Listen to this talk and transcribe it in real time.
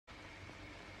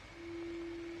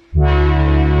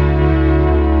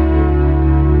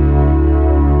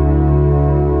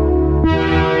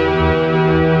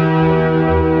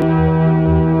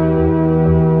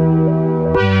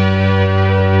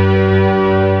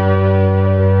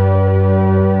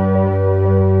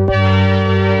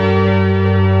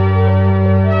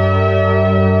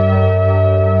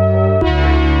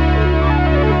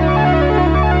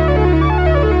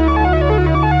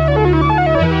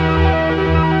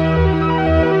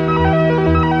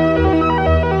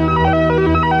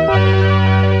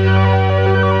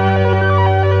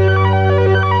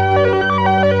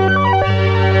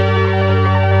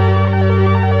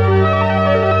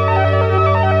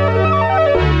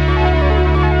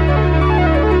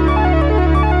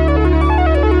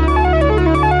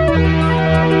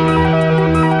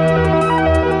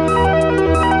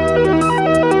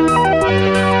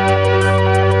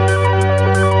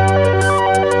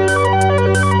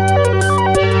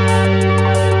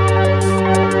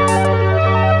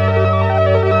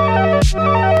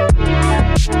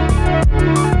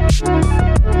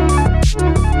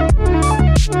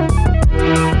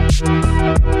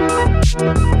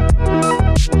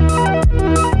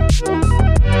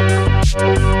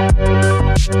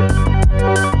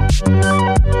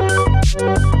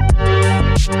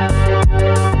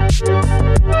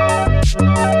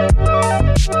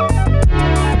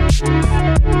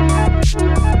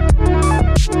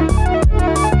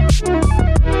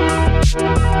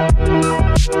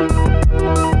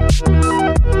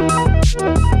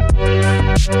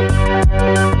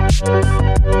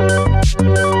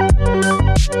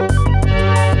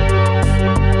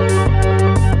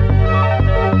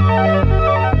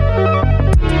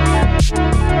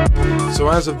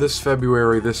as of this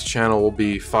February, this channel will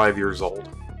be 5 years old.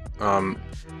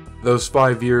 Those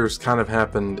 5 years kind of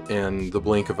happened in the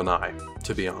blink of an eye,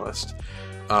 to be honest.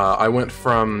 I went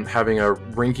from having a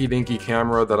rinky-dinky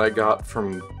camera that I got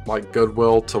from like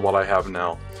Goodwill to what I have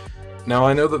now. Now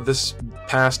I know that this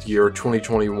past year,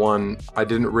 2021, I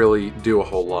didn't really do a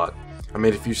whole lot. I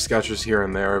made a few sketches here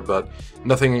and there, but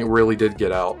nothing really did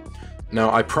get out.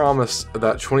 Now I promise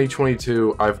that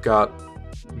 2022 I've got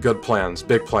good plans,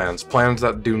 big plans, plans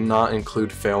that do not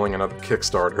include failing another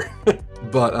Kickstarter.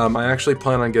 But I actually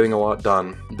plan on getting a lot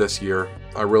done this year.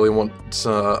 I really want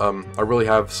to, I really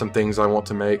have some things I want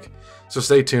to make, so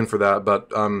stay tuned for that.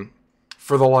 But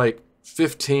for the like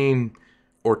 15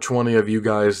 or 20 of you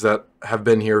guys that have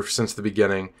been here since the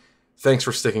beginning, thanks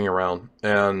for sticking around,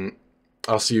 and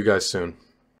I'll see you guys soon.